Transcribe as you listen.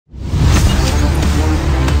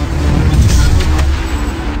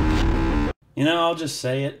I'll just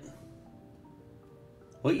say it.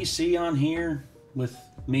 What you see on here with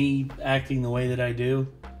me acting the way that I do,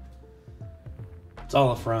 it's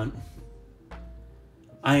all a front.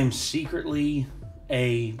 I am secretly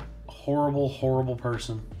a horrible, horrible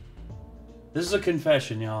person. This is a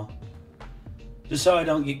confession, y'all. Just so I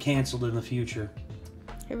don't get canceled in the future.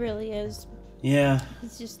 It really is. Yeah.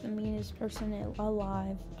 He's just the meanest person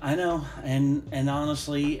alive. I know. And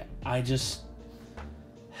honestly, I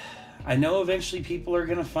know eventually people are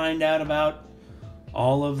going to find out about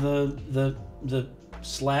all of the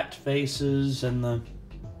slapped faces and the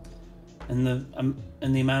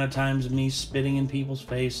amount of times of me spitting in people's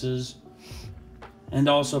faces, and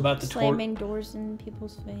also about the slamming doors in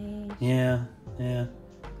people's face. Yeah,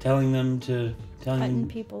 cutting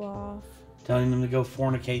people off, telling them to go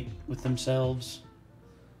fornicate with themselves,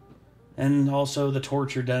 and also the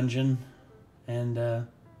torture dungeon, and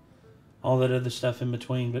all that other stuff in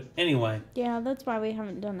between. But anyway. Yeah, that's why we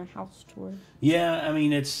haven't done a house tour. Yeah, I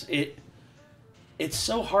mean it's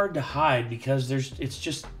so hard to hide because there's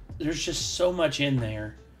just so much in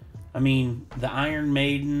there. I mean, the Iron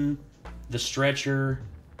Maiden, the stretcher,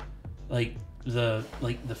 like the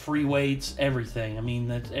free weights, everything. I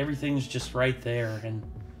mean, everything's just right there, and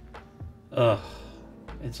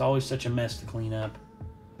it's always such a mess to clean up.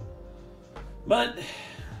 But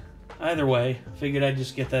either way, figured I'd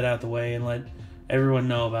just get that out the way and let everyone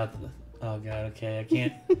know about the... Oh, God, okay, I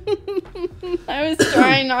can't... I was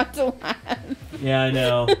trying not to laugh. Yeah, I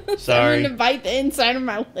know. Sorry. I'm going to bite the inside of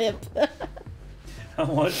my lip. I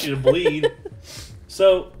want you to bleed.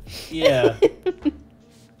 So, yeah.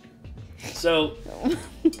 So,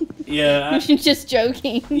 yeah. I'm just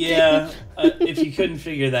joking. Yeah, if you couldn't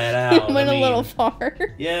figure that out. Went a little far.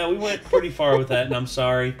 Yeah, we went pretty far with that, and I'm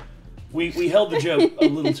sorry. We held the joke a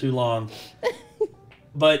little too long.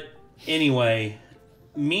 But anyway,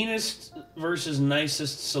 meanest versus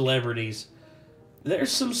nicest celebrities.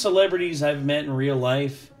 There's some celebrities I've met in real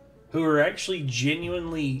life who are actually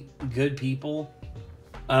genuinely good people.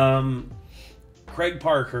 Craig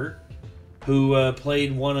Parker, who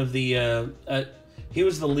played one of the... he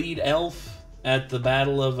was the lead elf at the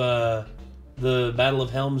Battle of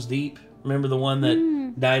Helm's Deep. Remember the one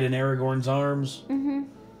that died in Aragorn's arms? Mm-hmm.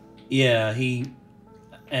 Yeah,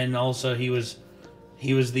 and also he was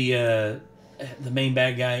the main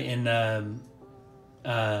bad guy in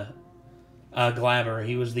Glaber.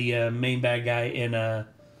 He was the main bad guy in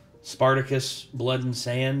Spartacus: Blood and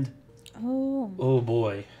Sand. Oh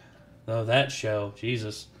boy, that show,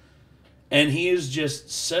 Jesus! And he is just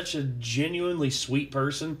such a genuinely sweet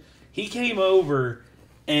person. He came over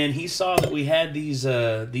and he saw that we had these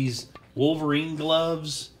Wolverine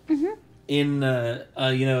gloves. Mm-hmm. In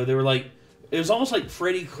they were like, it was almost like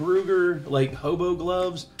Freddy Krueger like hobo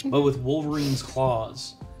gloves, but with Wolverine's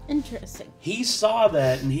claws. Interesting. He saw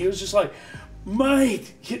that and he was just like,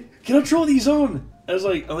 Mike, can I throw these on? I'm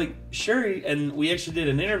like, sure. And we actually did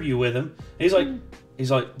an interview with him. He's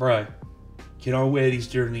like, bro, can I wear these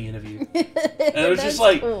during the interview? And it was just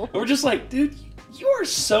like, cool. We're just like, dude, you are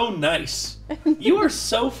so nice. You are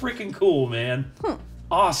so freaking cool, man.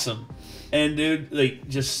 Awesome. And dude, like,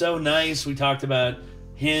 just so nice. We talked about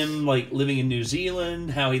him, like, living in New Zealand,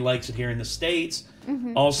 how he likes it here in the States.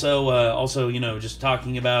 Mm-hmm. Also, just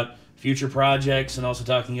talking about future projects, and also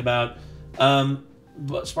talking about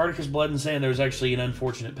Spartacus: Blood and Sand. There was actually an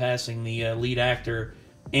unfortunate passing. The lead actor,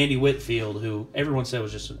 Andy Whitfield, who everyone said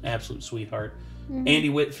was just an absolute sweetheart. Mm-hmm. Andy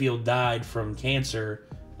Whitfield died from cancer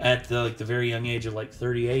at the very young age of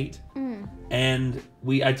 38. Mm. And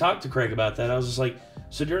I talked to Craig about that. I was just like,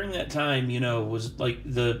 so during that time, was like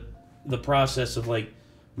the process of like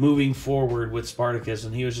moving forward with Spartacus,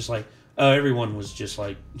 and he was just like, oh, everyone was just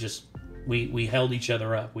like, we held each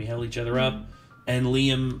other up. We held each other up. And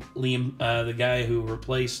Liam, the guy who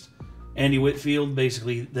replaced Andy Whitfield,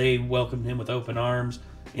 basically they welcomed him with open arms,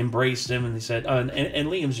 embraced him, and they said, and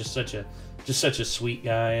Liam's just such a sweet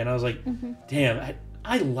guy. And I was like, damn,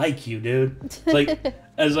 I like you, dude. Like,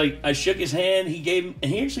 I shook his hand. He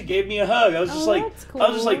actually gave me a hug. I was just cool. I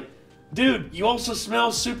was just like, dude, you also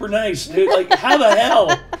smell super nice, dude. Like, how the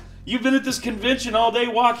hell? You've been at this convention all day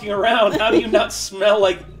walking around. How do you not smell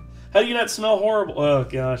horrible? Oh,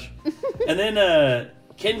 gosh. And then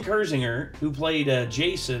Ken Kersinger, who played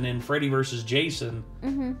Jason in Freddy vs. Jason.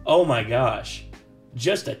 Mm-hmm. Oh, my gosh.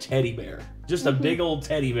 Just a teddy bear. Just a big old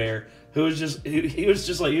teddy bear who was just, he was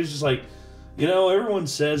just like, everyone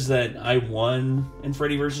says that I won in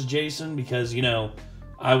Freddy vs. Jason because,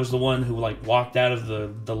 I was the one who walked out of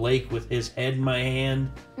the lake with his head in my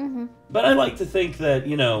hand. Mm-hmm. But I like to think that,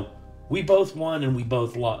 we both won and we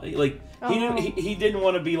both lost. Like he didn't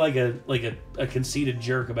want to be like a conceited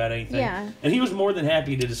jerk about anything. Yeah. And he was more than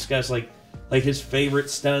happy to discuss like his favorite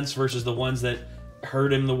stunts versus the ones that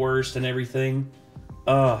hurt him the worst and everything.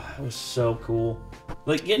 Oh, it was so cool.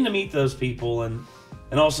 Like getting to meet those people and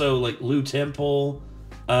also like Lou Temple.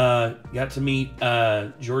 Got to meet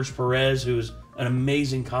George Perez, who's an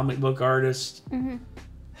amazing comic book artist. Mm-hmm.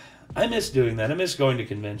 I miss doing that. I miss going to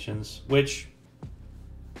conventions, which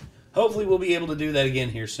hopefully we'll be able to do that again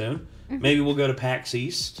here soon. Mm-hmm. Maybe we'll go to PAX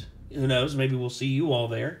East. Who knows? Maybe we'll see you all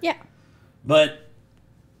there. Yeah. But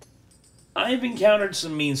I've encountered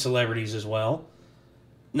some mean celebrities as well.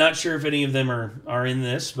 Not sure if any of them are in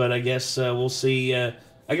this, but I guess we'll see. I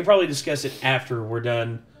could probably discuss it after we're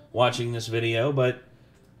done watching this video, but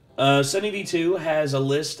Sunny V2 has a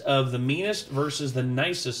list of the meanest versus the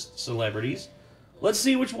nicest celebrities. Let's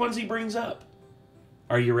see which ones he brings up.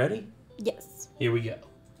 Are you ready? Yes. Here we go.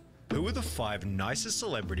 Who are the 5 nicest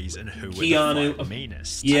celebrities and who Keanu, are the 5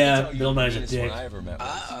 meanest? Yeah, Bill Nye's a dick.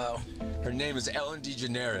 Uh-oh. Her name is Ellen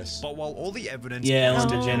DeGeneres. But while all the evidence Ellen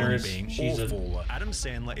points to DeGeneres, being she's awful, Adam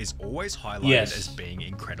Sandler is always highlighted as being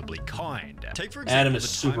incredibly kind. Take for example Adam is the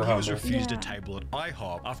super time he was humble. refused a table at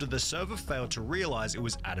IHOP after the server failed to realize it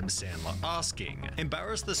was Adam Sandler asking.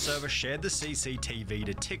 Embarrassed, the server shared the CCTV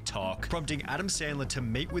to TikTok, prompting Adam Sandler to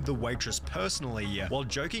meet with the waitress personally, while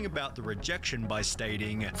joking about the rejection by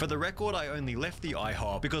stating, "For the record, I only left the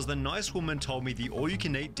IHOP because the nice woman told me the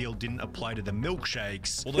all-you-can-eat deal didn't apply to the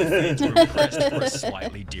milkshakes," although fans were impressed for a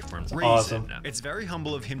slightly different reason. Awesome. It's very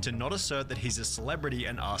humble of him to not assert that he's a celebrity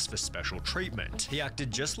and ask for special treatment. He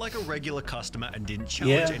acted just like a regular customer and didn't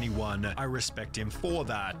challenge anyone. I respect him for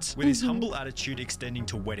that. With his humble attitude extending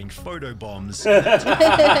to wedding photo bombs, that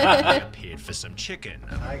time he appeared for some chicken.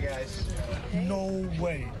 Hi, guys. No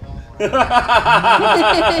way.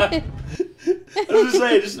 I was gonna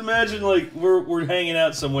say, just imagine like we're hanging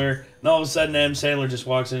out somewhere, and all of a sudden Adam Sandler just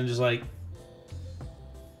walks in and just like,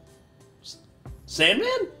 Sandman?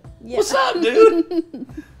 Yeah. What's up, dude?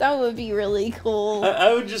 That would be really cool.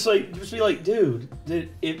 I would just be like, dude,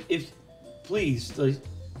 if please, like,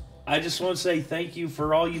 I just want to say thank you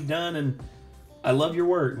for all you've done, and I love your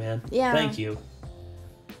work, man. Yeah. Thank you.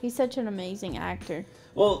 He's such an amazing actor.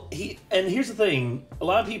 Well, and here's the thing, a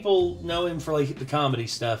lot of people know him for like the comedy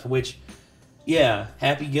stuff, which, yeah,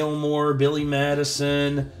 Happy Gilmore, Billy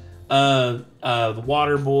Madison, The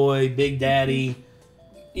Waterboy, Big Daddy,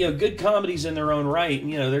 you know, good comedies in their own right. And,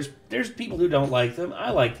 you know, there's people who don't like them.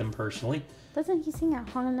 I like them personally. Doesn't he sing a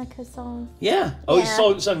Hanukkah song? Yeah. Oh,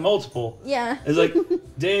 Yeah. he sung multiple. Yeah. It's like,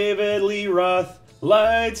 David Lee Roth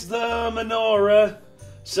lights the menorah.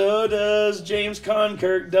 So does James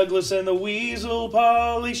Conkirk, Douglas and the Weasel,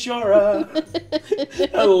 Pauly Shore.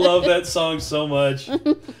 I love that song so much.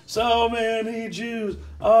 So many Jews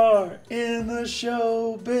are in the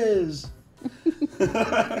showbiz.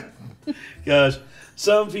 Gosh,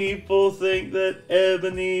 some people think that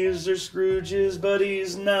Ebenezer Scrooge is, but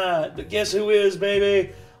he's not. But guess who is,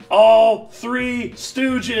 baby? All 3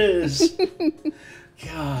 Stooges.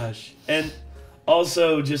 Gosh. And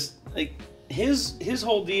also just like his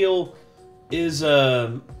whole deal is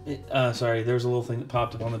sorry, there's a little thing that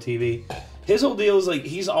popped up on the TV. His whole deal is like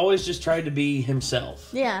he's always just tried to be himself.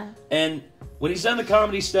 Yeah. And when he's done the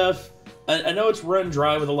comedy stuff, I know it's run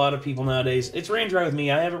dry with a lot of people nowadays. It's ran dry with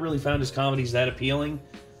me. I haven't really found his comedies that appealing.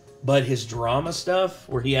 But his drama stuff,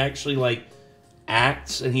 where he actually like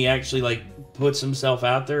acts and he actually like puts himself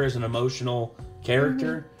out there as an emotional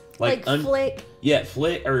character, Like Flick. Yeah,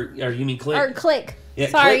 Flick, or you mean Click? Or Click. Yeah,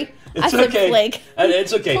 Sorry. Click. It's I said okay. Flick.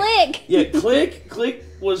 It's okay. Click. Yeah, Click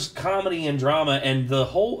was comedy and drama, and the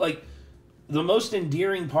whole like the most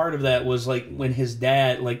endearing part of that was like when his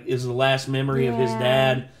dad like is the last memory of his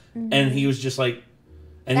dad, and he was just like,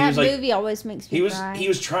 and That he was like, movie always makes me cry. he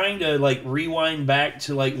was trying to like rewind back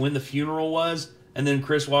to like when the funeral was, and then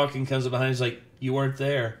Chris Walken comes up behind, he's like, you weren't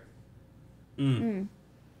there.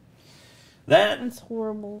 That's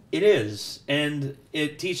horrible. It is, and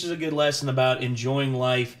it teaches a good lesson about enjoying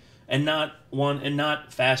life and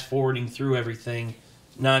not fast forwarding through everything.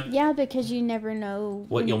 Yeah, because you never know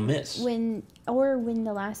what you'll miss. When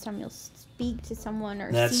the last time you'll speak to someone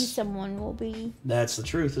or see someone will be. That's the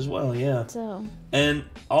truth as well, yeah. So. And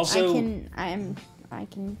also, I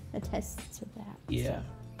can attest to that. Yeah.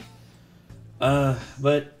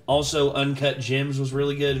 But also, Uncut Gems was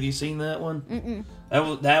really good. Have you seen that one?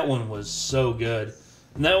 That one was so good.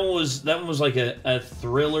 And that one was like a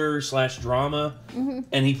thriller / drama,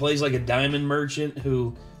 and he plays like a diamond merchant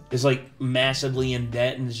who is like massively in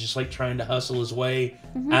debt and is just like trying to hustle his way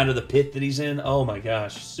out of the pit that he's in. Oh my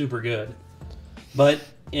gosh, super good. But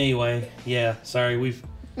anyway, yeah, sorry, we've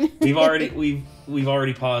we've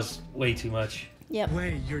already paused way too much. Yep.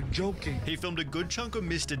 Wait, you're joking. He filmed a good chunk of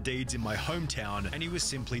Mr. Deeds in my hometown, and he was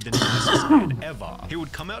simply the nicest man ever. He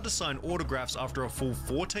would come out to sign autographs after a full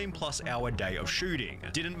 14+ hour day of shooting.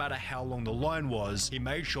 Didn't matter how long the line was, he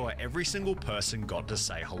made sure every single person got to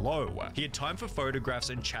say hello. He had time for photographs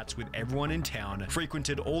and chats with everyone in town,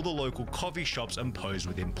 frequented all the local coffee shops and posed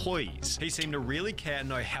with employees. He seemed to really care and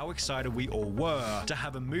know how excited we all were to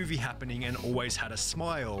have a movie happening and always had a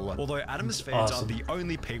smile, although Adam's fans awesome. are the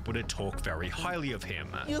only people to talk very highly of him.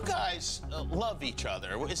 You guys love each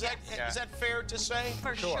other. Is that fair to say?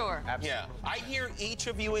 For sure. Yeah. I hear each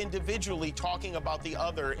of you individually talking about the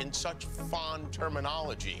other in such fond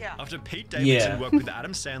terminology. Yeah. After Pete Davidson worked with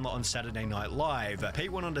Adam Sandler on Saturday Night Live,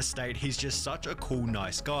 Pete went on to state he's just such a cool,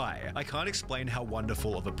 nice guy. I can't explain how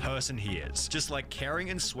wonderful of a person he is. Just like caring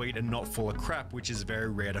and sweet and not full of crap, which is very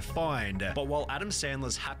rare to find. But while Adam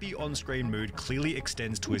Sandler's happy on-screen mood clearly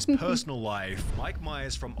extends to his personal life, Mike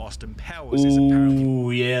Myers from Austin Powers is apparently...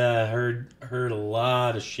 Ooh, yeah, heard a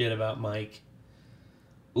lot of shit about Mike.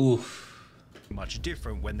 Oof. much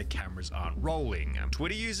different when the cameras aren't rolling.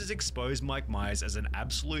 Twitter users exposed Mike Myers as an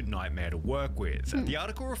absolute nightmare to work with. The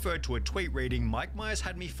article referred to a tweet reading, "Mike Myers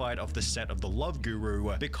had me fired off the set of The Love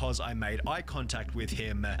Guru because I made eye contact with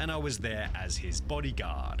him and I was there as his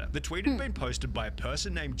bodyguard." The tweet had been posted by a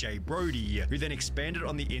person named Jay Brody, who then expanded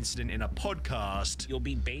on the incident in a podcast. You'll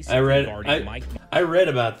be basically guarding Mike. I read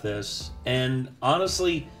about this, and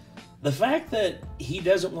honestly, the fact that he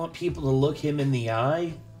doesn't want people to look him in the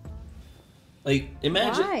eye, like,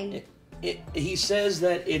 imagine. Why? He says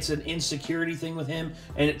that it's an insecurity thing with him,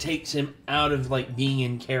 and it takes him out of, like, being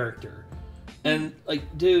in character. And,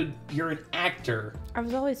 like, dude, you're an actor. I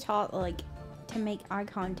was always taught, like, to make eye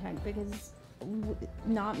contact because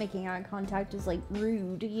not making eye contact is, like,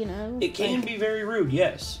 rude, you know? It can be very rude,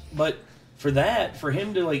 yes. But for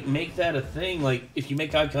him to, like, make that a thing, like, if you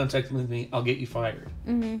make eye contact with me, I'll get you fired.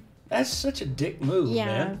 Mm-hmm. That's such a dick move, man.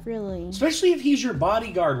 Yeah, really. Especially if he's your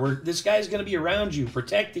bodyguard, where this guy's going to be around you,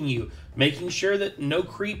 protecting you, making sure that no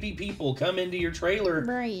creepy people come into your trailer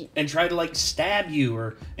and try to, like, stab you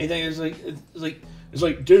or anything. It's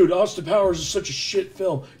like, dude, Austin Powers is such a shit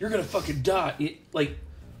film. You're going to fucking die. Who's going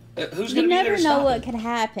to be there to stop You never know what could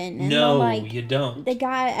happen. And no, like, you don't. The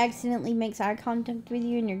guy accidentally makes eye contact with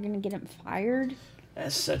you and you're going to get him fired.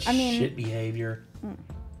 That's such shit behavior.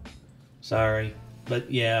 Sorry. But,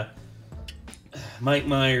 yeah. Mike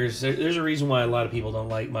Myers, there's a reason why a lot of people don't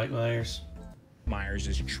like Mike Myers.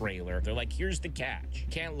 Myers' trailer. They're like, here's the catch.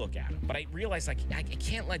 Can't look at him. But I realized, like, I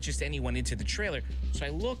can't let just anyone into the trailer. So I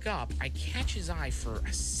look up, I catch his eye for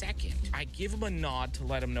a second. I give him a nod to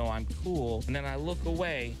let him know I'm cool. And then I look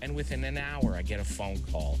away, and within an hour, I get a phone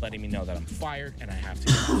call letting me know that I'm fired and I have to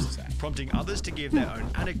get off the set. Prompting others to give their own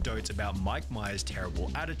anecdotes about Mike Myers'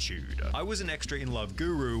 terrible attitude. I was an extra in Love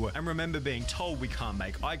Guru and remember being told we can't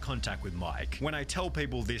make eye contact with Mike. When I tell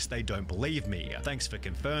people this, they don't believe me. Thanks for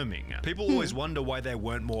confirming. People always wonder why there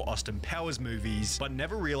weren't more Austin Powers movies, but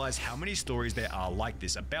never realize how many stories there are like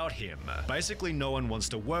this about him. Basically, no one wants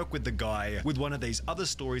to work with the guy, with one of these other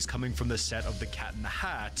stories coming from the set of The Cat in the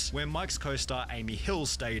Hat, where Mike's co-star Amy Hill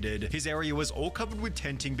stated his area was all covered with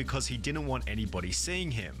tenting because he didn't want anybody seeing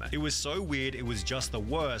him. It was so weird, it was just the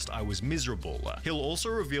worst, I was miserable. Hill also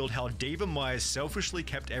revealed how Diva Myers selfishly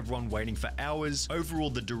kept everyone waiting for hours,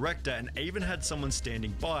 overruled the director, and even had someone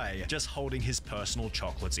standing by, just holding his personal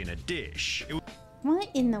chocolates in a dish. What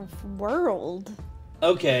in the world?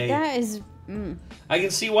 Okay. That is... I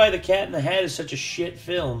can see why The Cat in the Hat is such a shit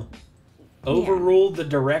film. Overruled the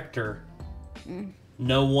director.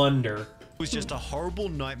 No wonder. It was just a horrible,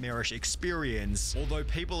 nightmarish experience, although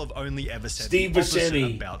people have only ever said Steve the opposite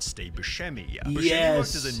Buscemi. about Steve Buscemi. Buscemi Yes.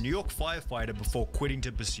 worked as a New York firefighter before quitting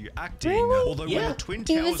to pursue acting, Really? although when the Twin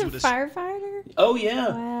He Towers was a were firefighter? Oh, yeah.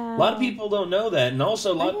 Wow. A lot of people don't know that. And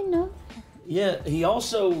also, I didn't know that. Yeah, he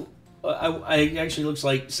also... I actually looks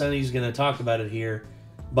like Sonny's going to talk about it here,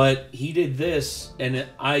 but he did this, and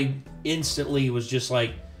I instantly was just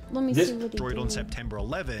like, Let me see what he destroyed on did. September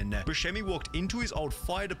 11, Buscemi walked into his old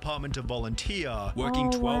fire department to volunteer, working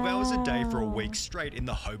 12 hours a day for a week straight in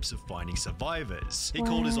the hopes of finding survivors. He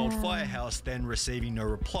called his old firehouse, then receiving no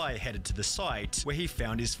reply, headed to the site, where he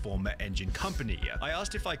found his former engine company. I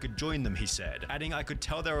asked if I could join them, he said, adding I could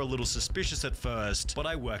tell they were a little suspicious at first, but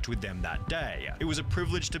I worked with them that day. It was a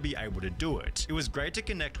privilege to be able to do it. It was great to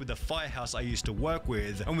connect with the firehouse I used to work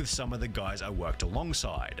with, and with some of the guys I worked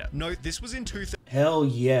alongside. Note, this was in 2000. hell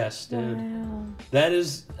yes, dude. Wow. That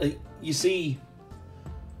is, you see,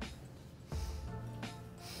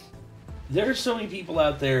 there are so many people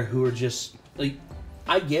out there who are just, like,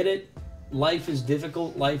 I get it. Life is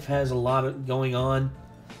difficult. Life has a lot of going on.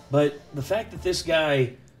 But the fact that this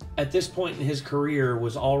guy, at this point in his career,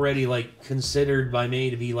 was already like considered by me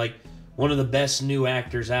to be like one of the best new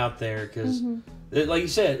actors out there, because, like you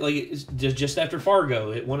said, like it's just after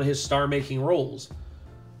Fargo, one of his star-making roles,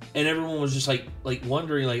 and everyone was just like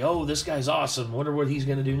wondering, like, oh, this guy's awesome. Wonder what he's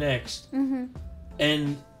gonna do next.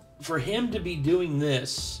 And for him to be doing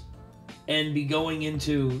this and be going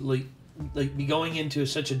into be going into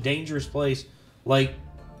such a dangerous place like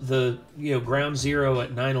the ground zero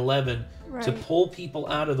at 9/11, to pull people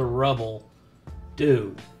out of the rubble,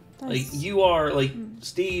 dude. Like, you are like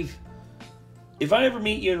Steve. If I ever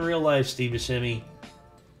meet you in real life, Steve Buscemi,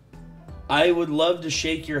 I would love to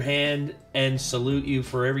shake your hand and salute you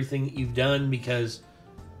for everything that you've done, because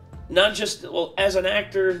not just, well, as an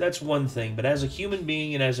actor, that's one thing, but as a human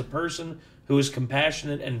being and as a person who is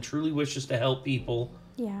compassionate and truly wishes to help people,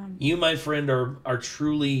 you, my friend, are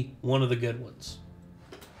truly one of the good ones.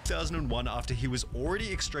 2001, after he was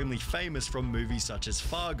already extremely famous from movies such as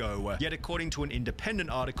Fargo, yet according to an independent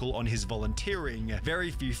article on his volunteering,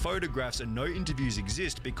 very few photographs and no interviews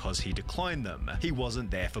exist because he declined them. He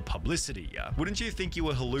wasn't there for publicity. Wouldn't you think you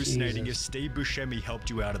were hallucinating if Steve Buscemi helped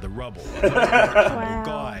you out of the rubble? Wow.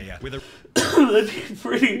 Guy with a that'd be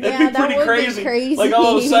pretty crazy. Like,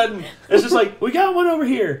 all of a sudden, it's just like, we got one over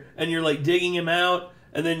here, and you're like digging him out,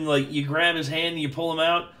 and then like you grab his hand and you pull him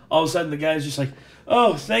out. All of a sudden, the guy's just like,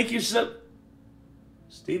 oh, thank you so...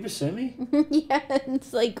 Steve Buscemi? Yeah,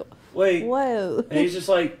 it's like... Wait. Whoa. And he's just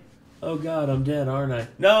like, oh, God, I'm dead, aren't I?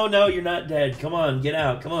 No, you're not dead. Come on, get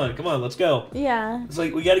out. Come on, let's go. Yeah. It's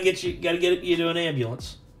like, we gotta get you to an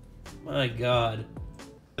ambulance. My God.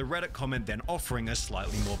 The Reddit comment then offering a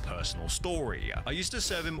slightly more personal story. I used to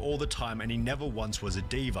serve him all the time and he never once was a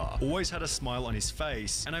diva. Always had a smile on his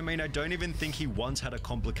face, and I mean, I don't even think he once had a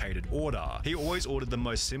complicated order. He always ordered the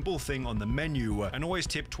most simple thing on the menu and always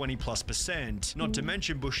tipped 20+%. Not to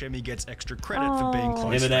mention Buscemi gets extra credit for being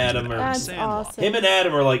close Him and Adam with are Sandler. awesome. Him and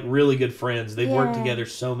Adam are like really good friends. They've worked together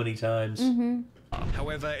so many times.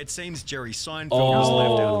 However, it seems Jerry Seinfeld was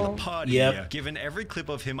left out of the party, given every clip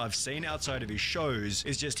of him I've seen outside of his shows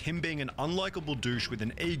is just him being an unlikable douche with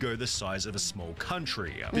an ego the size of a small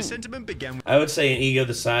country. This sentiment began with, I would say, an ego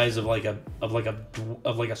the size of like a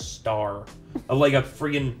star, of like a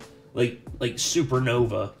friggin' like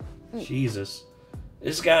supernova. Jesus,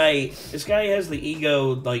 this guy has the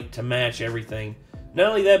ego like to match everything. Not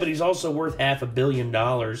only that, but he's also worth $500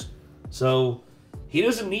 million. So he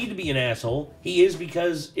doesn't need to be an asshole. He is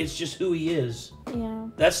because it's just who he is. Yeah.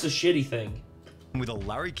 That's the shitty thing. with a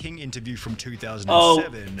Larry King interview from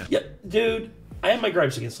 2007. Oh, yeah, dude, I have my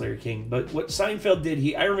gripes against Larry King, but what Seinfeld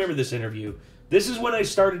did, I remember this interview. This is when I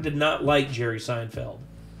started to not like Jerry Seinfeld.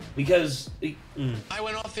 Because I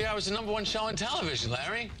went off the air. I was the #1 show on television,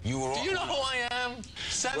 Larry. You were. Do you know who I am?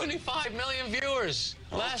 75 million viewers.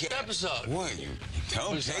 Last episode. What? You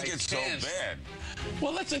don't take it so bad.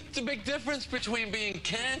 Well, that's the big difference between being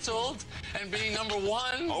canceled and being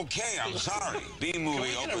 #1. Okay, I'm sorry. B-movie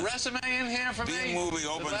opens. Can we get a resume in here for me? B-movie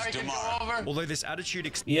opens tomorrow. Although this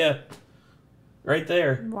attitude... Yeah. Right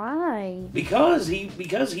there. Why? Because he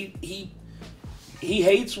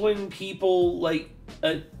hates when people, like...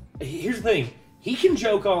 here's the thing. He can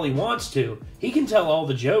joke all he wants to. He can tell all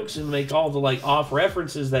the jokes and make all the, like, off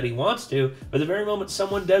references that he wants to, but the very moment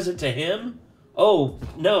someone does it to him... Oh,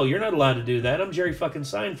 no, you're not allowed to do that. I'm Jerry fucking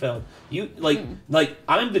Seinfeld. You, like,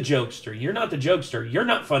 I'm the jokester. You're not the jokester. You're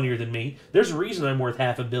not funnier than me. There's a reason I'm worth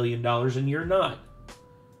 $500 million and you're not.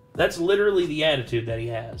 That's literally the attitude that he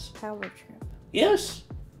has. Power trip. Yes.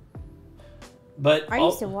 But I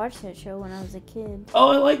used to watch that show when I was a kid. Oh,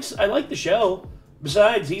 I like the show.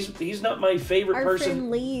 Besides, he's not my favorite person. Our friend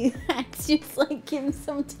Lee acts just like him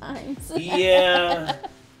sometimes. Yeah.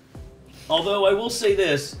 Although I will say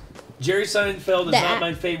this. Jerry Seinfeld is not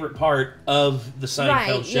my favorite part of the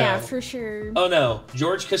Seinfeld show. Yeah, for sure. Oh, no.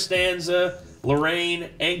 George Costanza, Lorraine,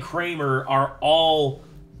 and Kramer are all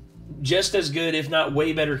just as good, if not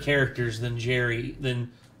way better characters than Jerry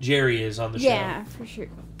is on the show. Yeah, for sure.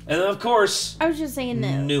 And then, of course, I was just saying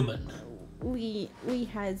that Newman. Lee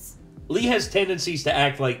has tendencies to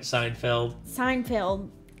act like Seinfeld. Seinfeld,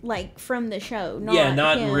 like, from the show,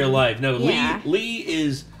 not in real life. No, yeah. Lee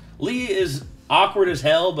is awkward as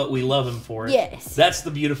hell, but we love him for it. Yes. That's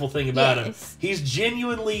the beautiful thing about him. He's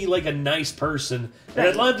genuinely like a nice person. And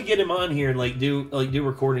I'd love to get him on here and do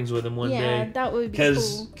recordings with him one day. Yeah, that would be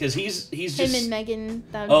cool. Because he's just... Him and Megan,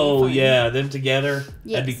 that would be fun. Oh, yeah, them together,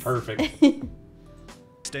 that'd be perfect.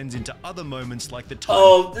 Extends into other moments like the time...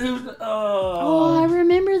 Oh, dude, oh, I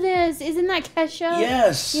remember this. Isn't that Kesha?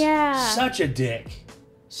 Yes. Yeah. Such a dick.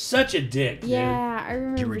 Such a dick, dude. Yeah, I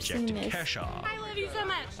remember rejected seeing this. Kesha. I love you so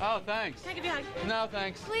much. Oh, thanks. Can I give you a hug? No,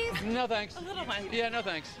 thanks. Please? No, thanks. A little one. Yeah, no,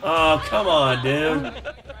 thanks. Oh, come on, dude.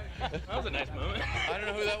 That was a nice moment. I don't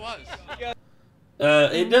know who that was.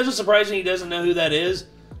 It doesn't surprise me he doesn't know who that is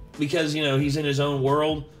because, you know, he's in his own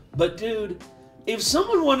world. But, dude, if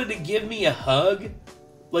someone wanted to give me a hug,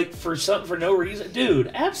 like, for no reason,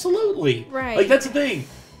 dude, absolutely. Right. Like, that's the thing.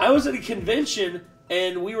 I was at a convention,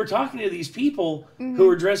 and we were talking to these people who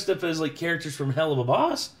were dressed up as, like, characters from Hell of a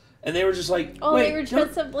Boss, and they were just like, Oh, wait, they were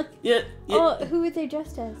dressed up like... Yeah. Oh, who were they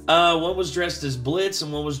dressed as? One was dressed as Blitz,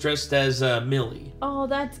 and one was dressed as Millie. Oh,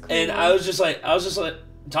 that's cool. And I was just like,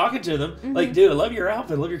 talking to them, like, dude, I love your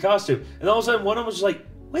outfit, I love your costume. And all of a sudden, one of them was just like,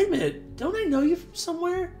 wait a minute, don't I know you from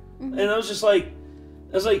somewhere? And I was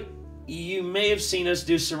like, you may have seen us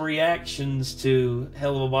do some reactions to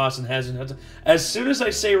Hell of a Boss and hasn't. As soon as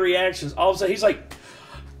I say reactions, all of a sudden he's like,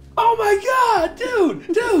 oh my god,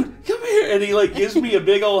 dude, come here. And he like gives me a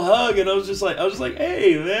big old hug, and I was just like,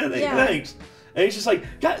 hey man, thanks. And he's just like,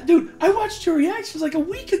 God, dude, I watched your reactions like a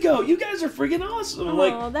week ago. You guys are freaking awesome. I'm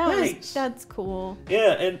like, thanks. That's cool.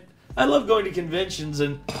 Yeah, and I love going to conventions,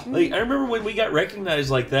 and like I remember when we got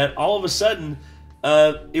recognized like that, all of a sudden,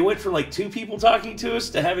 it went from like 2 people talking to us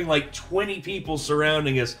to having like 20 people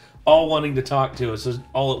surrounding us, all wanting to talk to us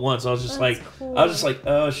all at once. I was just cool.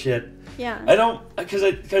 Oh shit. Yeah. I don't,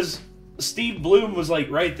 because Steve Bloom was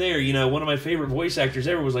like right there, you know, one of my favorite voice actors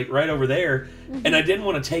ever was like right over there, and I didn't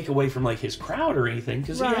want to take away from like his crowd or anything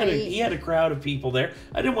because he had a crowd of people there.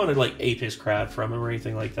 I didn't want to like ape his crowd from him or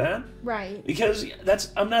anything like that. Right. Because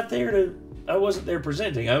I wasn't there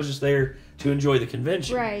presenting. I was just there to enjoy the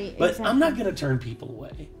convention. Right. But exactly. I'm not going to turn people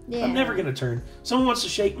away. Yeah. I'm never going to turn. Someone wants to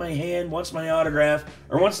shake my hand, wants my autograph,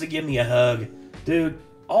 or wants to give me a hug, dude,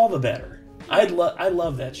 all the better. I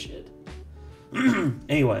love that shit.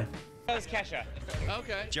 Anyway. That was Kesha.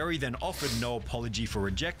 Okay. Jerry then offered no apology for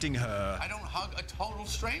rejecting her. I don't hug a total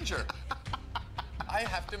stranger. I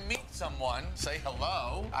have to meet someone, say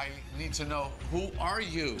hello. I need to know, who are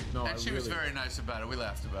you? No, and she was very nice about it. We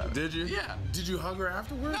laughed about it. Did you? Yeah. Did you hug her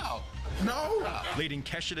afterwards? No. No? Leading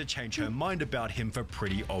Kesha to change her mind about him for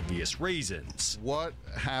pretty obvious reasons. What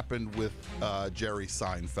happened with Jerry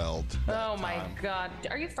Seinfeld? Oh my god.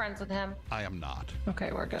 Are you friends with him? I am not.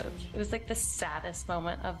 Okay, we're good. It was like the saddest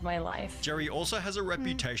moment of my life. Jerry also has a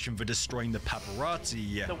reputation for destroying the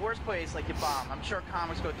paparazzi. The worst place, like you bomb. I'm sure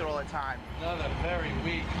comics go through all the time. Another very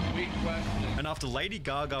weak question. And after Lady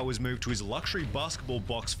Gaga was moved to his luxury basketball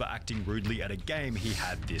box for acting rudely at a game, he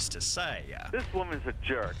had this to say. This woman's a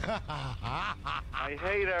jerk. I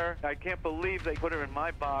hate her. I can't believe they put her in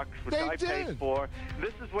my box, which I paid for.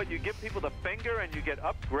 This is what you give people the finger and you get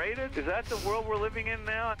upgraded? Is that the world we're living in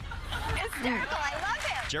now? Hysterical. I love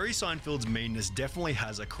it. Jerry Seinfeld's meanness definitely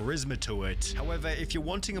has a charisma to it. However, if you're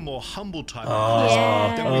wanting a more humble type of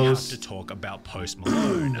charisma, then we have to talk about Post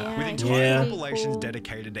Malone. With entire compilations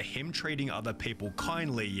dedicated to him treating other people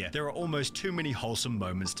kindly, there are almost too many wholesome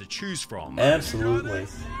moments to choose from. Absolutely.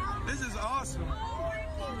 This is awesome.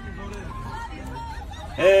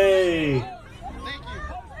 Hey! Thank you.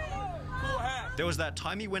 There was that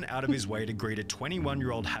time he went out of his way to greet a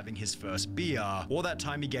 21-year-old having his first beer, or that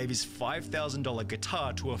time he gave his $5,000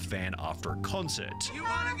 guitar to a fan after a concert. You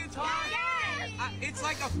want a guitar? Yes! It's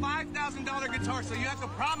like a $5,000 guitar, so you have to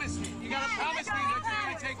promise me. You gotta promise me that you're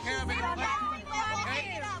gonna take care of it and play.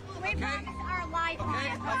 Okay?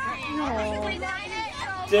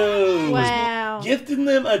 Dude, wow. Gifting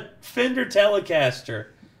them a Fender Telecaster.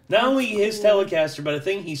 Not only his Telecaster, but I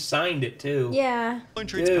think he signed it too. Yeah. Malone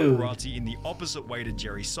treats paparazzi in the opposite way to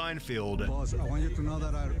Jerry Seinfeld. Boss, I want you to know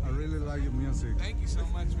that I really like your music. Thank you so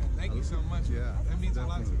much, man. Thank you so much. Yeah. That means a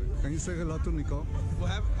lot to me. Can you say hello to Nicole?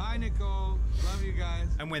 Well, hi, Nicole. Love you guys.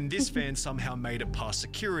 And when this fan somehow made it past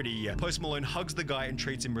security, Post Malone hugs the guy and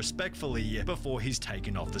treats him respectfully before he's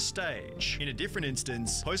taken off the stage. In a different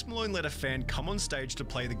instance, Post Malone let a fan come on stage to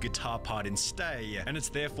play the guitar part in Stay, and it's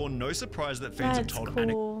therefore no surprise that fans have told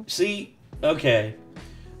See, okay.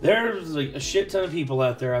 There's like a shit ton of people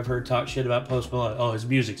out there I've heard talk shit about Post Malone. Oh, his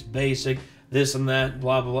music's basic, this and that,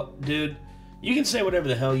 blah, blah, blah. Dude, you can say whatever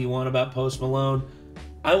the hell you want about Post Malone.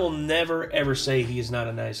 I will never, ever say he is not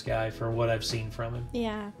a nice guy for what I've seen from him.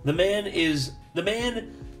 Yeah. The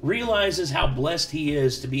man realizes how blessed he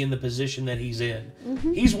is to be in the position that he's in.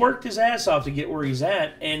 He's worked his ass off to get where he's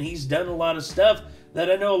at, and he's done a lot of stuff that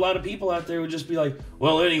I know a lot of people out there would just be like,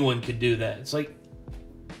 well, anyone could do that. It's like,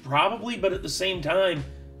 probably, but at the same time,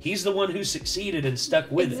 he's the one who succeeded and stuck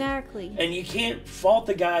with it. Exactly. And you can't fault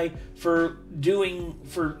the guy for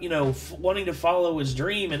wanting to follow his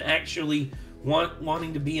dream and actually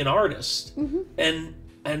wanting to be an artist. And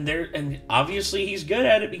obviously he's good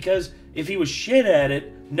at it, because if he was shit at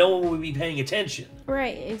it, no one would be paying attention.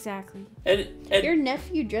 Right, exactly. And your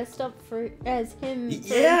nephew dressed up as him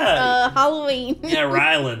for Halloween. Yeah,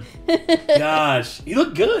 Rylan. Gosh, he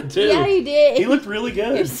looked good too. Yeah, he did. He looked really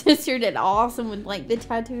good. Your sister did awesome with like the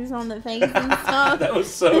tattoos on the face and stuff. That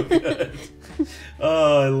was so good.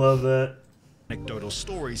 Oh, I love that. Anecdotal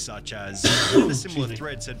stories such as one of the similar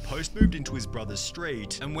thread said Post moved into his brother's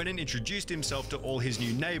street and went and introduced himself to all his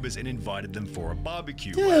new neighbors and invited them for a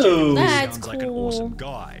barbecue. Dude, that's sounds cool. like an awesome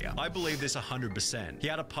guy. I believe this 100%. He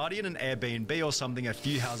had a party in an Airbnb or something a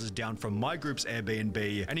few houses down from my group's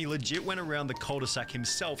Airbnb, and he legit went around the cul-de-sac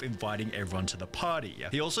himself inviting everyone to the party.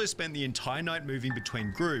 He also spent the entire night moving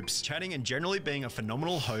between groups, chatting and generally being a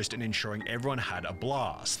phenomenal host and ensuring everyone had a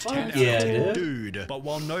blast. 10 out of 10 dude. But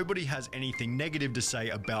while nobody has anything negative to say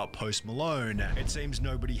about Post Malone, it seems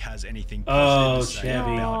nobody has anything positive to say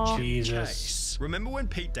about Chevy Chase. Remember when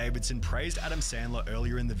Pete Davidson praised Adam Sandler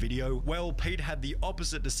earlier in the video? Well, Pete had the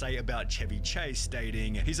opposite to say about Chevy Chase,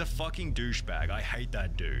 stating, "He's a fucking douchebag. I hate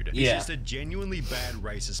that dude. He's just a genuinely bad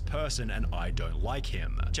racist person and I don't like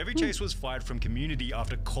him." Chevy Chase was fired from Community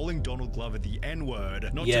after calling Donald Glover the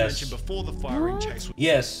N-word, not to mention before the firing Chase was...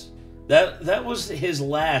 Yes, that was the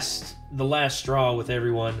last straw with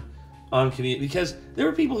everyone on Community, because there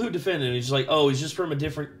were people who defended him. He's like, oh, he's just from a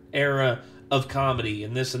different era of comedy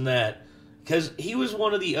and this and that. Because he was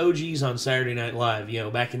one of the OGs on Saturday Night Live,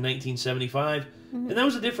 back in 1975. And that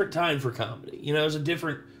was a different time for comedy. It was a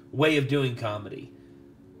different way of doing comedy.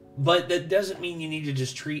 But that doesn't mean you need to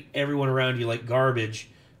just treat everyone around you like garbage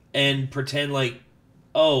and pretend like,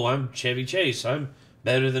 oh, I'm Chevy Chase. I'm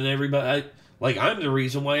better than everybody. I'm the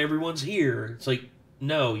reason why everyone's here. It's like,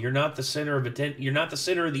 no, you're not the center of attention. You're not the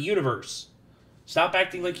center of the universe. Stop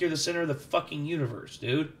acting like you're the center of the fucking universe,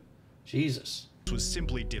 dude. Jesus. Was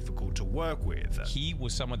simply difficult to work with. He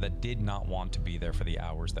was someone that did not want to be there for the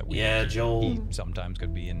hours that we Joel. He sometimes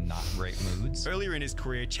could be in not great moods. Earlier in his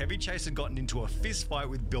career, Chevy Chase had gotten into a fist fight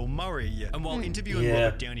with Bill Murray, and while interviewing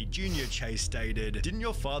Robert Downey Jr., Chase stated, "Didn't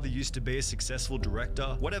your father used to be a successful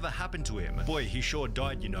director? Whatever happened to him? Boy, he sure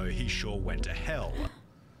died, he sure went to hell."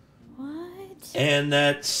 And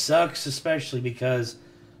that sucks, especially because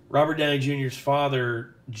Robert Downey Jr.'s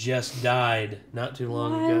father just died not too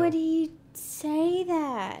long ago. Why would he say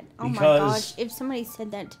that? Oh my gosh, if somebody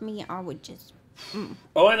said that to me, I would just...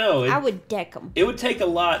 Oh, I know. I would deck them. It would take a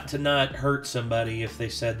lot to not hurt somebody if they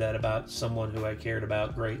said that about someone who I cared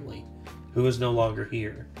about greatly, who is no longer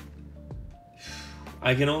here.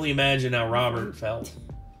 I can only imagine how Robert felt.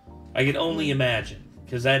 I can only imagine,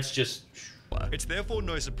 because that's just... It's therefore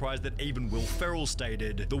no surprise that even Will Ferrell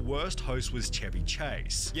stated the worst host was Chevy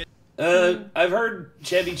Chase. Yet I've heard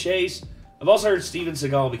Chevy Chase. I've also heard Steven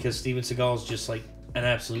Seagal, because Steven Seagal's just like an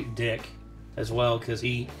absolute dick as well, because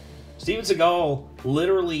Steven Seagal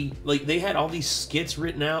literally, they had all these skits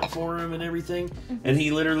written out for him and everything, and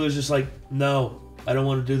he literally was just like, no, I don't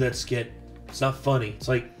want to do that skit. It's not funny. It's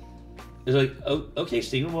like, oh, okay,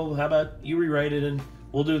 Steven, well, how about you rewrite it and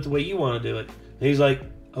we'll do it the way you want to do it. And he's like,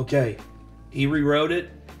 okay. He rewrote it,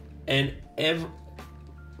 and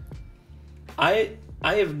I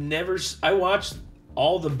watched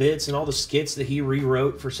all the bits and all the skits that he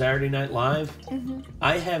rewrote for Saturday Night Live.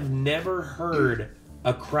 I have never heard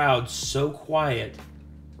a crowd so quiet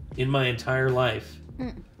in my entire life.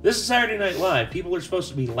 This is Saturday Night Live. People are supposed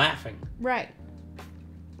to be laughing. Right.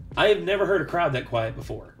 I have never heard a crowd that quiet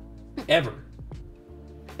before. Ever.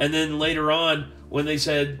 And then later on, when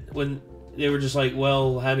they were just like,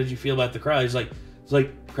 well, how did you feel about the crowd? It's like, the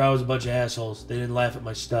crowd was a bunch of assholes. They didn't laugh at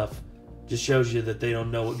my stuff. Just shows you that they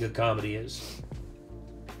don't know what good comedy is.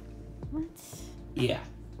 What? Yeah.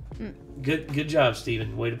 Good job,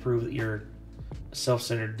 Steven. Way to prove that you're a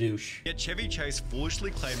self-centered douche. Yet Chevy Chase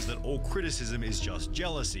foolishly claims that all criticism is just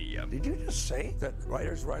jealousy. Did you just say that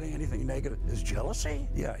writers writing anything negative is jealousy?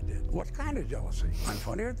 Yeah, I did. What kind of jealousy? I'm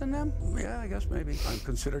funnier than them? Yeah, I guess maybe. I'm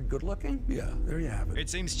considered good looking? Yeah, there you have it. It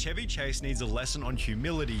seems Chevy Chase needs a lesson on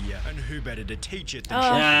humility, and who better to teach it than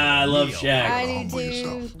Shaq? I love Shaq. I do humble too.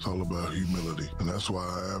 yourself. It's all about humility. And that's why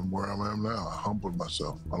I am where I am now. I humbled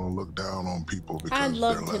myself. I don't look down on people because I'd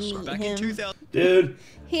love they're to lesser. meet Back him. in 2000, Dude.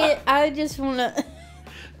 I just want to...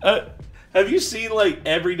 Have you seen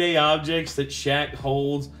everyday objects that Shaq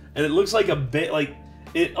holds, and it looks like a bit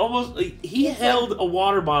it almost he held a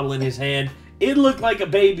water bottle in his hand. It looked like a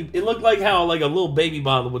baby. It looked like how a little baby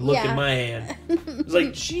bottle would look in my hand. It's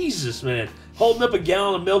like, Jesus, man, holding up a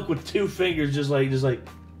gallon of milk with 2 fingers, just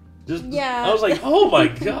yeah. I was like, oh my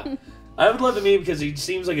God. I would love to meet him because he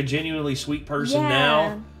seems like a genuinely sweet person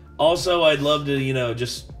now. Also, I'd love to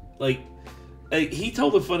just he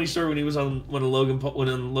told a funny story when he was on Logan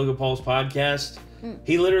Paul's podcast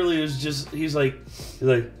He literally was just, he's like,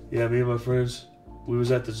 yeah, me and my friends, we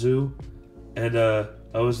was at the zoo, and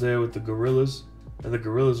I was there with the gorillas, and the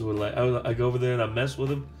gorillas were like, I go over there and I mess with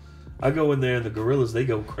them. I go in there and the gorillas, they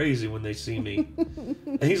go crazy when they see me.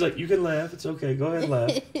 And he's like, you can laugh, it's okay, go ahead and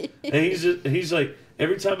laugh. And he's like,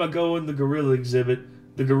 every time I go in the gorilla exhibit,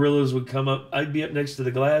 the gorillas would come up, I'd be up next to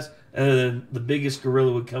the glass, and then the biggest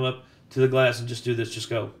gorilla would come up to the glass and just do this, just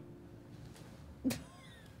go.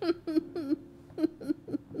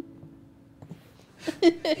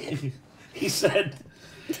 He said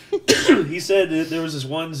that there was this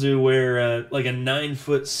one zoo where like a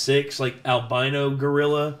 9'6" like albino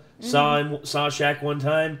gorilla saw Shaq one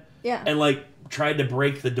time, and like tried to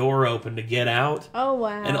break the door open to get out. Oh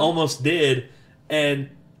wow! And almost did, and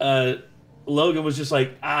Logan was just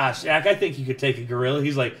like, Shaq, I think you could take a gorilla.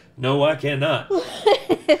 He's like, no, I cannot.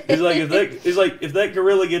 He's like, if that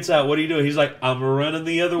gorilla gets out, what are you doing? He's like, I'm running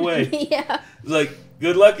the other way. Yeah. He's like,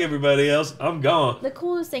 good luck, everybody else. I'm gone. The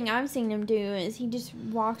coolest thing I've seen him do is he just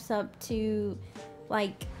walks up to,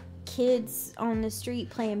 like, kids on the street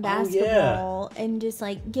playing basketball and just,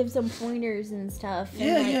 like, gives them pointers and stuff.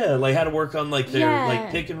 Yeah, and, like how to work on, like, their, like,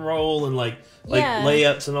 pick and roll and, like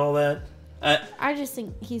layups and all that. I just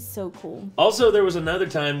think he's so cool. Also, there was another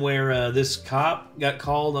time where this cop got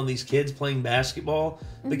called on these kids playing basketball.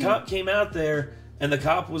 The cop came out there, and the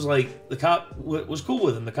cop was like, was cool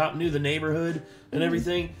with him. The cop knew the neighborhood and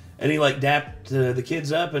everything, and he like dapped the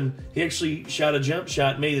kids up, and he actually shot a jump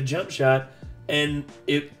shot, made a jump shot, and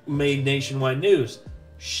it made nationwide news.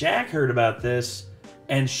 Shaq heard about this,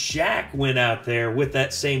 and Shaq went out there with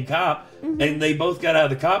that same cop, and they both got out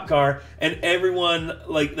of the cop car, and everyone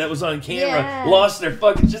like that was on camera lost their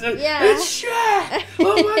fucking shit. It's Shaq!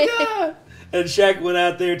 Oh my god! And Shaq went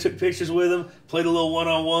out there, took pictures with him, played a little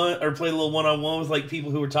one-on-one with like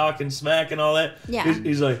people who were talking smack and all that. Yeah.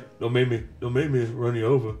 He's like, don't make me run you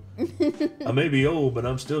over. I may be old, but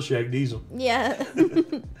I'm still Shaq Diesel. Yeah.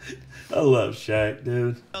 I love Shaq,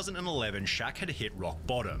 dude. 2011, Shaq had hit rock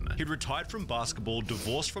bottom. He'd retired from basketball,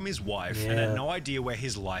 divorced from his wife, and had no idea where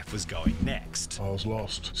his life was going next. I was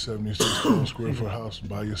lost. 76 square foot house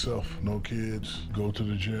by yourself. No kids. Go to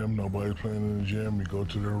the gym. Nobody's playing in the gym. You go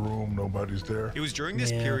to their room. Nobody's there. It was during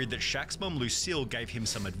this period that Shaq's mum, Lucille, gave him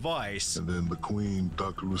some advice. And then the queen,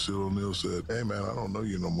 Dr. Lucille O'Neill, said, hey man, I don't know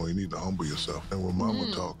you no more. You need to humble yourself. And when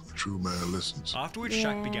mama talks, a true man listens. After which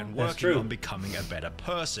Shaq began working on becoming a better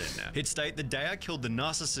person. He'd state, the day I killed the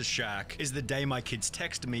narcissist Shaq is the day my kids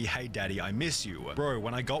texted me, hey daddy, I miss you. Bro,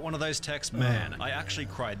 when I got one of those texts, man, I actually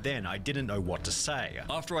cried then. I didn't know what to say.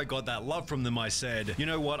 After I got that love from them, I said, you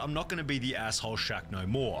know what, I'm not going to be the asshole Shaq no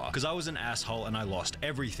more. Because I was an asshole and I lost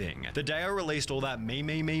everything. The day I released all that me,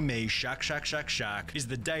 Shaq is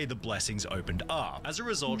the day the blessings opened up. As a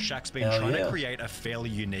result, Shaq's been trying to create a fairly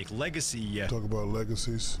unique legacy. Talk about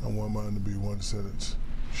legacies. I want mine to be one sentence.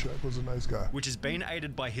 Shaq was a nice guy. Which has been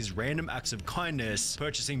aided by his random acts of kindness,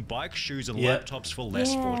 purchasing bikes, shoes, and laptops for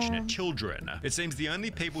less fortunate children. It seems the only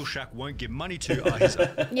people Shaq won't give money to are his...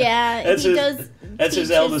 That's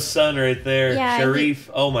his eldest son right there, Sharif.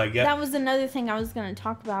 Oh my god. That was another thing I was going to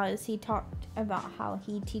talk about, is he talked about how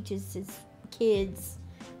he teaches his kids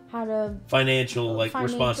how to... Financial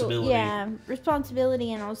responsibility. Yeah,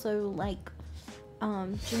 responsibility, and also, like...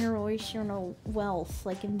 generational wealth,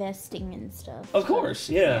 like investing and stuff. Of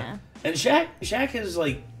course, yeah. And Shaq has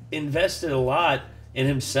like invested a lot in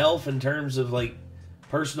himself in terms of like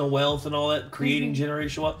personal wealth and all that, creating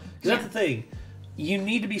generational wealth. Because that's the thing, you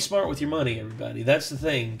need to be smart with your money, everybody. That's the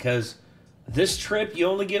thing, because this trip you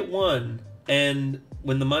only get one, and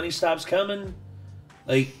when the money stops coming,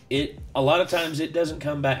 like a lot of times it doesn't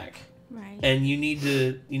come back. Right. And you need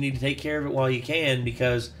to take care of it while you can,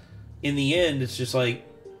 because in the end, it's just like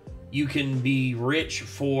you can be rich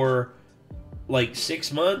for like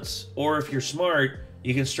 6 months, or if you're smart,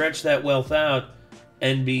 you can stretch that wealth out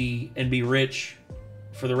and be rich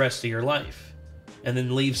for the rest of your life, and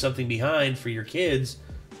then leave something behind for your kids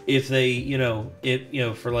if they,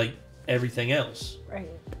 for like everything else. Right.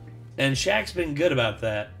 And Shaq's been good about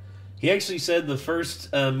that. He actually said the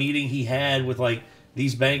first meeting he had with like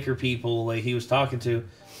these banker people, like he was talking to,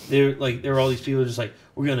 there were all these people just like,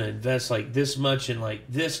 we're gonna invest like this much in like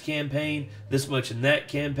this campaign, this much in that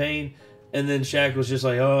campaign, and then Shaq was just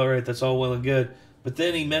like, oh, all right, that's all well and good. But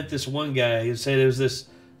then he met this one guy who said it was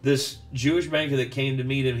this Jewish banker that came to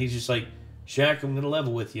meet him. He's just like, Shaq, I'm gonna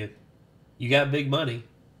level with you. You got big money,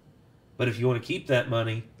 but if you want to keep that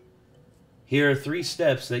money, here are 3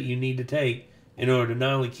 steps that you need to take in order to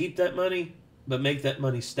not only keep that money, but make that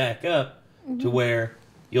money stack up to where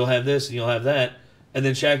you'll have this and you'll have that. And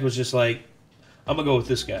then Shaq was just like, I'm gonna go with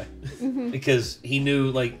this guy because he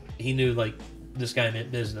knew this guy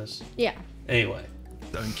meant business. Yeah. Anyway.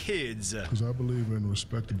 Own kids. Because I believe in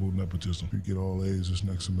respectable nepotism. You get all A's this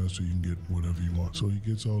next semester, you can get whatever you want. So he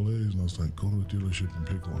gets all A's, and I was like, go to the dealership and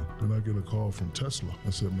pick one. Then I get a call from Tesla. I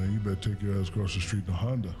said, man, you better take your ass across the street to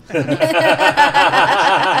Honda.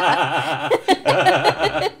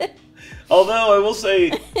 Although I will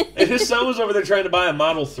say, if his son was over there trying to buy a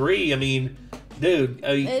Model 3, I mean, dude,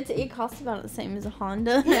 it costs about the same as a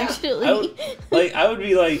Honda, actually. I would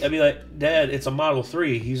be like, Dad, it's a Model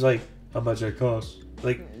 3. He's like, how much that costs?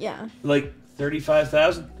 Like, yeah, like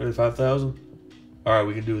 35,000. 35,000. All right,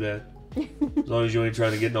 we can do that. As long as you ain't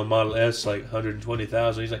trying to get no Model S, like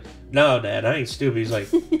 120,000. He's like, no, Dad, I ain't stupid. He's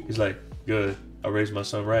like, good. I raised my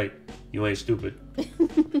son right. You ain't stupid.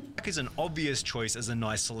 Is an obvious choice as a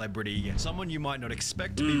nice celebrity. Someone you might not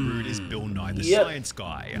expect to be rude is Bill Nye, the science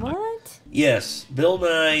guy. What? Yes, Bill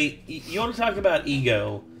Nye. You want to talk about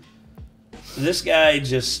ego? This guy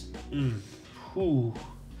just.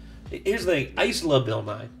 Here's the thing. I used to love Bill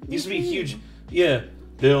Nye. He used to be a huge. Yeah.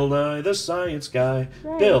 Bill Nye, the science guy.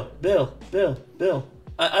 Right. Bill.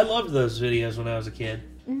 I loved those videos when I was a kid.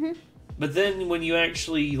 Mm-hmm. But then when you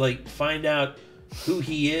actually like find out who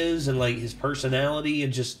he is and like his personality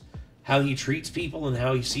and just how he treats people and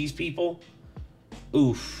how he sees people,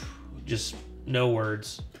 just no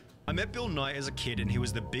words. I met Bill Nye as a kid and he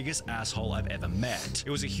was the biggest asshole I've ever met. It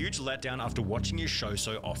was a huge letdown after watching his show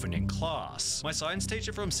so often in class. My science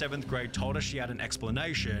teacher from 7th grade told us she had an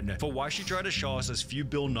explanation for why she tried to show us as few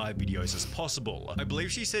Bill Nye videos as possible. I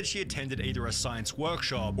believe she said she attended either a science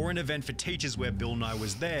workshop or an event for teachers where Bill Nye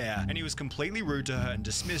was there and he was completely rude to her and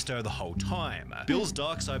dismissed her the whole time. Bill's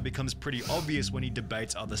dark side becomes pretty obvious when he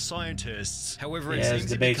debates other scientists. However, it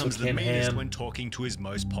seems he becomes the meanest when talking to his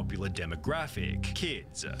most popular demographic,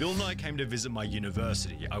 kids. Bill Nye came to visit my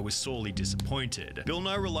university. I was sorely disappointed. Bill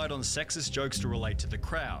Nye relied on sexist jokes to relate to the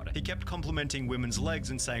crowd. He kept complimenting women's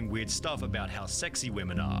legs and saying weird stuff about how sexy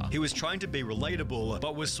women are. He was trying to be relatable,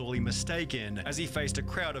 but was sorely mistaken as he faced a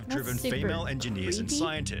crowd of driven female engineers and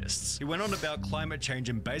scientists. He went on about climate change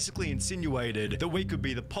and basically insinuated that we could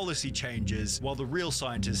be the policy changers while the real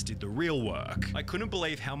scientists did the real work. I couldn't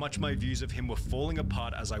believe how much my views of him were falling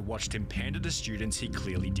apart as I watched him pander to students he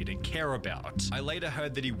clearly didn't care about. I later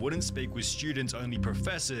heard that he wouldn't speak with students, only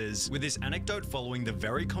professors, with this anecdote following the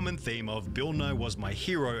very common theme of Bill Nye was my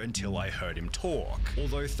hero until I heard him talk.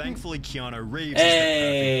 Although thankfully Keanu Reeves is the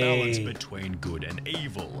perfect balance between good and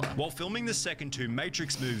evil. While filming the second 2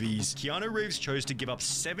 Matrix movies, Keanu Reeves chose to give up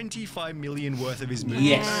 $75 million worth of his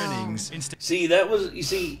movie earnings instead.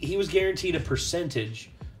 He was guaranteed a percentage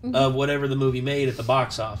of whatever the movie made at the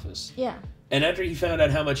box office. Yeah. And after he found out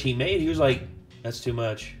how much he made, he was like, that's too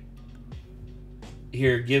much.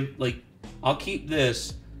 Here, I'll keep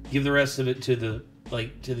this, give the rest of it to the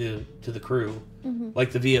crew.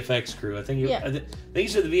 Like the VFX crew. I think he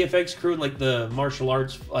said the VFX crew and like the martial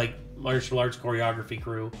arts choreography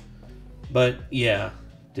crew. But yeah,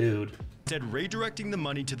 dude. Instead redirecting the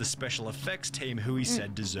money to the special effects team who he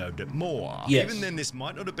said deserved it more. Yes. Even then, this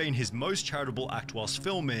might not have been his most charitable act whilst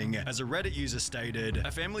filming. As a Reddit user stated,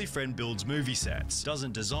 a family friend builds movie sets,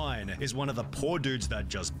 doesn't design, is one of the poor dudes that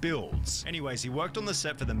just builds. Anyways, he worked on the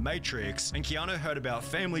set for The Matrix, and Keanu heard about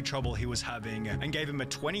family trouble he was having and gave him a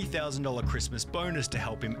 $20,000 Christmas bonus to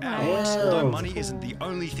help him out. Although money isn't the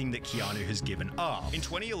only thing that Keanu has given up. In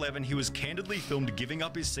 2011, he was candidly filmed giving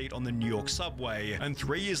up his seat on the New York subway, and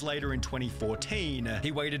 3 years later in 2014,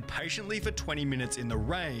 he waited patiently for 20 minutes in the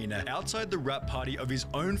rain outside the wrap party of his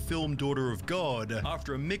own film Daughter of God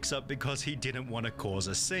after a mix-up because he didn't want to cause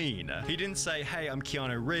a scene. He didn't say, hey, I'm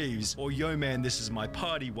Keanu Reeves, or yo man, this is my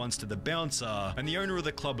party once to the bouncer, and the owner of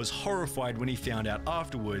the club was horrified when he found out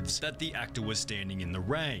afterwards that the actor was standing in the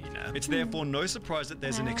rain. It's therefore no surprise that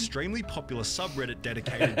there's an extremely popular subreddit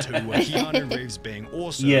dedicated to Keanu Reeves being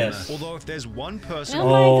awesome. Yes. Although if there's one person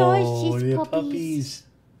puppies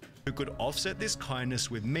who could offset this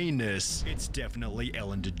kindness with meanness, it's definitely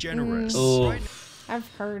Ellen DeGeneres. I've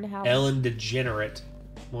heard how Ellen DeGenerate,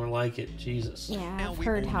 more like it. Jesus. Yeah, I've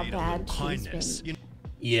heard how bad she's been.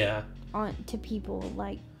 Yeah. To people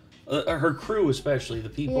like her crew, especially the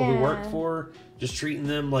people who work for her, just treating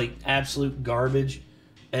them like absolute garbage,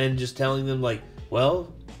 and just telling them like,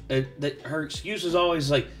 well, her excuse is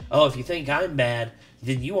always like, oh, if you think I'm bad,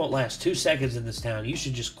 then you won't last 2 seconds in this town. You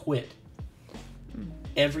should just quit.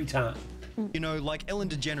 Every time. You know, like Ellen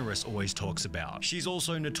DeGeneres always talks about, she's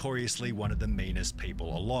also notoriously one of the meanest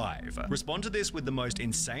people alive. Respond to this with the most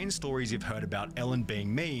insane stories you've heard about Ellen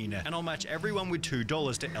being mean, and I'll match everyone with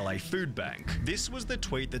 $2 to LA Food Bank. This was the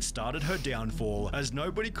tweet that started her downfall, as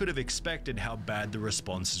nobody could have expected how bad the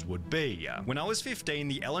responses would be. When I was 15,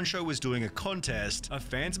 the Ellen Show was doing a contest of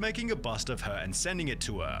fans making a bust of her and sending it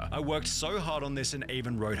to her. I worked so hard on this and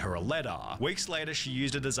even wrote her a letter. Weeks later, she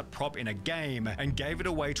used it as a prop in a game and gave it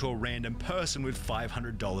away to a random person with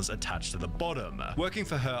 $500 attached to the bottom. Working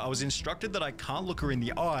for her, I was instructed that I can't look her in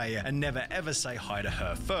the eye and never ever say hi to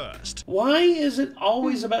her first. Why is it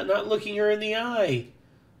always about not looking her in the eye?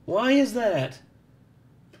 Why is that?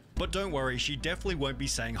 But don't worry, she definitely won't be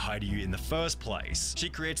saying hi to you in the first place. She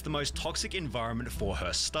creates the most toxic environment for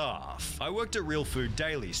her staff. I worked at Real Food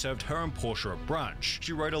Daily, served her and Portia a brunch.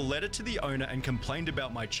 She wrote a letter to the owner and complained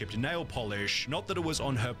about my chipped nail polish. Not that it was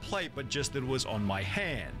on her plate, but just that it was on my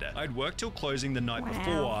hand. I'd worked till closing the night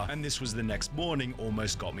before, and this was the next morning,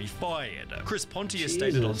 almost got me fired. Chris Pontius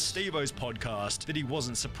stated on Steve-O's podcast that he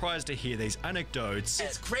wasn't surprised to hear these anecdotes.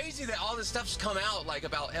 It's crazy that all this stuff's come out, like,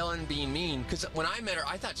 about Ellen being mean, because when I met her,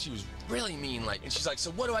 I thought she was really mean, like, and she's like,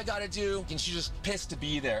 so what do I gotta do? And she's just pissed to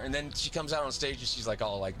be there. And then she comes out on stage and she's like,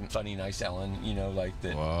 all like funny, nice Ellen, you know, like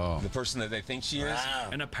the person that they think she is.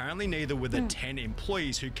 And apparently neither were the 10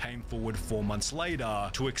 employees who came forward 4 months later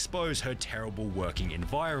to expose her terrible working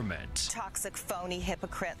environment. Toxic, phony,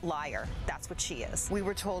 hypocrite, liar. That's what she is. We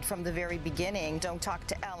were told from the very beginning, don't talk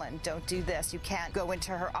to Ellen, don't do this, you can't go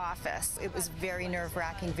into her office. It was very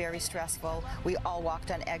nerve-wracking, very stressful. We all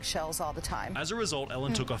walked on eggshells all the time. As a result,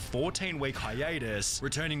 Ellen took a 14-week hiatus,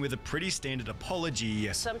 returning with a pretty standard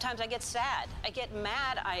apology. Sometimes I get sad, I get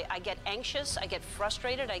mad, I get anxious, I get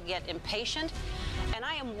frustrated, I get impatient, and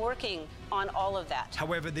I am working on all of that.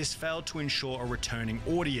 However, this failed to ensure a returning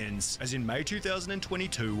audience, as in May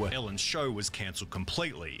 2022, Ellen's show was cancelled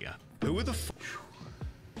completely. Who were the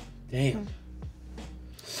Damn.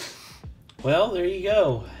 Well, there you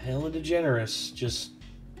go. Ellen DeGeneres. Just...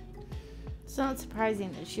 It's not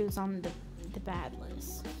surprising that she was on the bad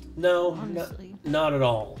list. No, honestly. Not at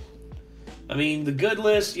all. I mean, the good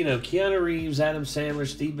list, you know, Keanu Reeves, Adam Sandler,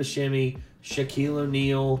 Steve Buscemi, Shaquille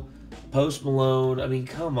O'Neal, Post Malone. I mean,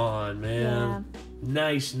 come on, man. Yeah.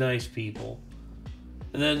 Nice people.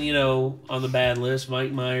 And then, you know, on the bad list,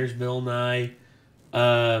 Mike Myers, Bill Nye,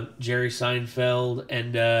 Jerry Seinfeld,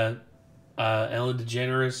 and Ellen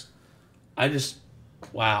DeGeneres.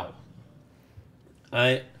 Wow.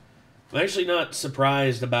 I'm actually not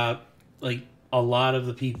surprised about, like, a lot of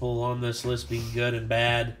the people on this list being good and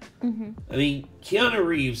bad. Mm-hmm. I mean, Keanu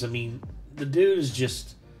Reeves, I mean, the dude is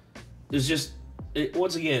just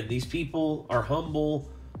once again, these people are humble,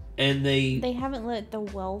 and they haven't let the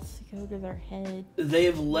wealth go to their head.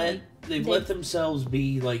 They've let themselves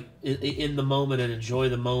be, like, in the moment and enjoy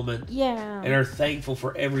the moment. Yeah. And are thankful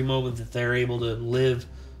for every moment that they're able to live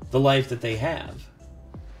the life that they have.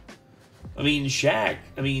 I mean, Shaq,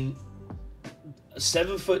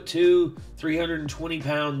 7'2",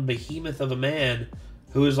 320-pound behemoth of a man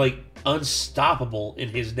who is, like, unstoppable in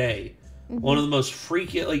his day. Mm-hmm. One of the most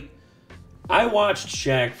freaky, like, I watched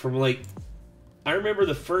Shaq from, like, I remember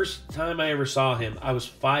the first time I ever saw him, I was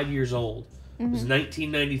 5 years old. Mm-hmm. It was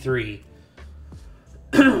 1993.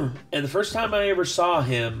 And the first time I ever saw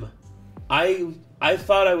him, I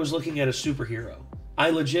thought I was looking at a superhero. I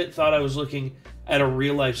legit thought I was looking at a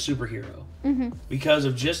real-life superhero. Mm-hmm. Because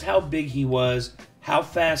of just how big he was, how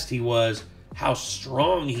fast he was, how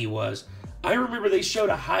strong he was. I remember they showed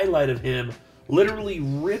a highlight of him literally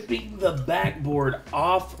ripping the backboard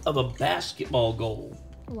off of a basketball goal.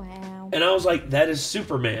 Wow. And I was like, that is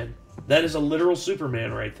Superman. That is a literal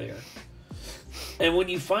Superman right there. And when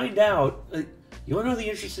you find out, you want to know the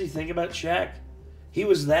interesting thing about Shaq? He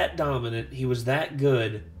was that dominant, he was that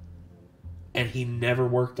good, and he never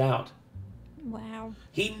worked out. Wow.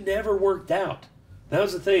 He never worked out. That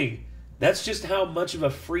was the thing. That's just how much of a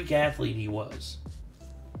freak athlete he was.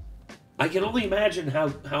 I can only imagine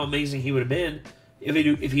how amazing he would have been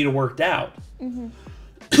if he'd have worked out.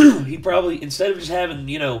 Mm-hmm. He probably, instead of just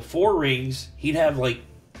having, 4 rings, he'd have like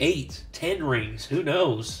 8, 10 rings. Who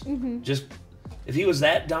knows? Mm-hmm. Just if he was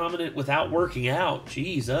that dominant without working out,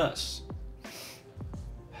 Jesus.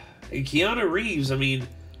 And Keanu Reeves,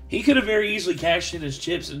 he could have very easily cashed in his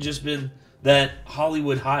chips and just been that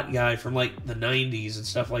Hollywood hot guy from like the 90s and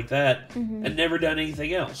stuff like that, mm-hmm. and never done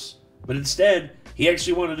anything else. But instead, he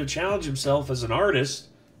actually wanted to challenge himself as an artist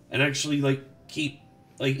and actually keep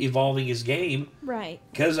evolving his game. Right.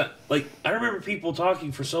 Because I remember people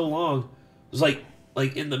talking for so long. It was like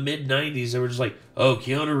in the mid 90s, they were just like, "Oh,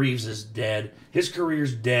 Keanu Reeves is dead. His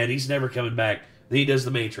career's dead. He's never coming back." Then he does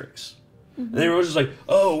The Matrix. And they were just like,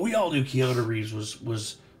 oh, we all knew Keanu Reeves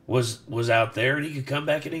was out there and he could come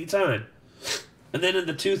back at any time. And then in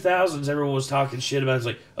the 2000s, everyone was talking shit about it. It's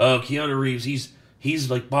like, oh, Keanu Reeves, he's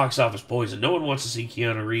like box office poison. No one wants to see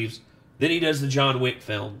Keanu Reeves. Then he does the John Wick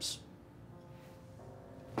films.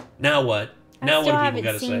 Now what? Now what do people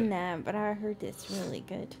got to say? I haven't seen that, but I heard it's really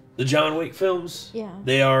good. The John Wick films? Yeah.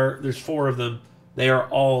 There's 4 of them. They are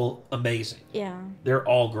all amazing. Yeah. They're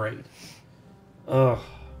all great.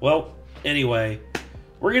 Well, anyway,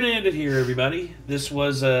 we're going to end it here, everybody. This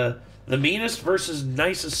was The Meanest versus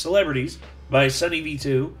Nicest Celebrities by Sonny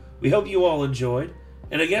V2. We hope you all enjoyed.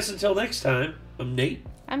 And I guess until next time, I'm Nate.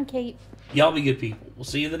 I'm Kate. Y'all be good people. We'll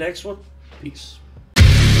see you in the next one. Peace.